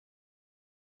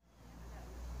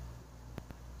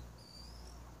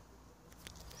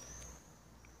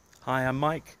Hi, I'm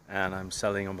Mike and I'm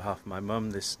selling on behalf of my mum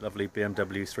this lovely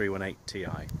BMW 318 Ti.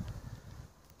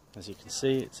 As you can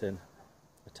see, it's in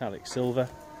metallic silver.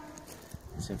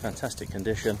 It's in fantastic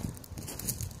condition.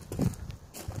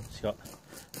 It's got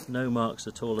no marks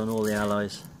at all on all the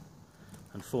alloys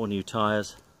and 4 new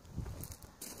tyres.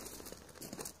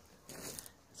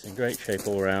 It's in great shape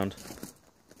all round.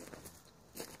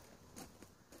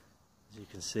 As you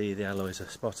can see, the alloys are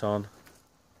spot on.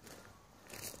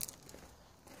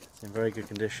 It's in very good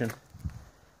condition.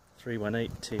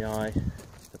 318 Ti.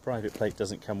 The private plate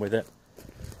doesn't come with it.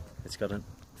 It's got a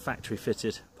factory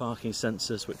fitted parking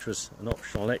sensors, which was an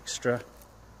optional extra.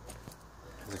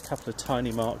 There's a couple of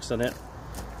tiny marks on it.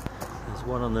 There's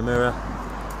one on the mirror,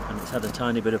 and it's had a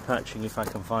tiny bit of patching, if I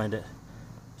can find it,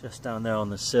 just down there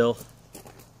on the sill.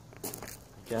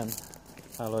 Again,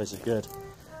 alloys are good,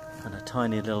 and a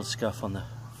tiny little scuff on the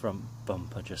front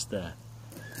bumper just there.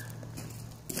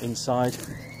 Inside,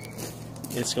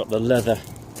 it's got the leather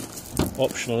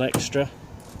optional extra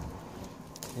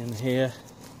in here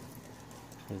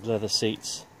with leather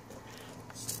seats.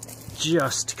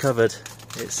 Just covered.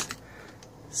 It's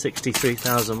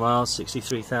 63,000 miles,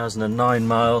 63,009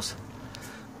 miles.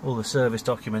 All the service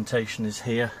documentation is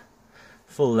here.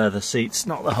 Full leather seats,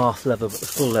 not the half leather but the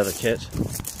full leather kit.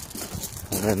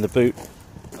 And then the boot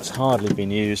has hardly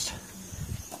been used.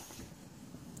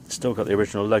 Still got the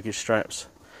original luggage straps.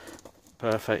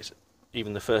 Perfect.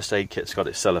 Even the first aid kit's got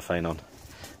its cellophane on.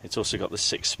 It's also got the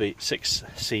 6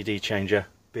 CD changer,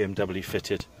 BMW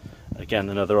fitted. Again,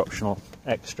 another optional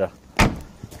extra.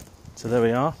 So there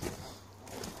we are.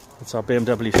 It's our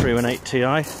BMW 318 Ti.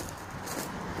 I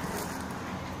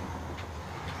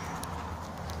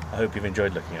hope you've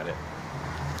enjoyed looking at it.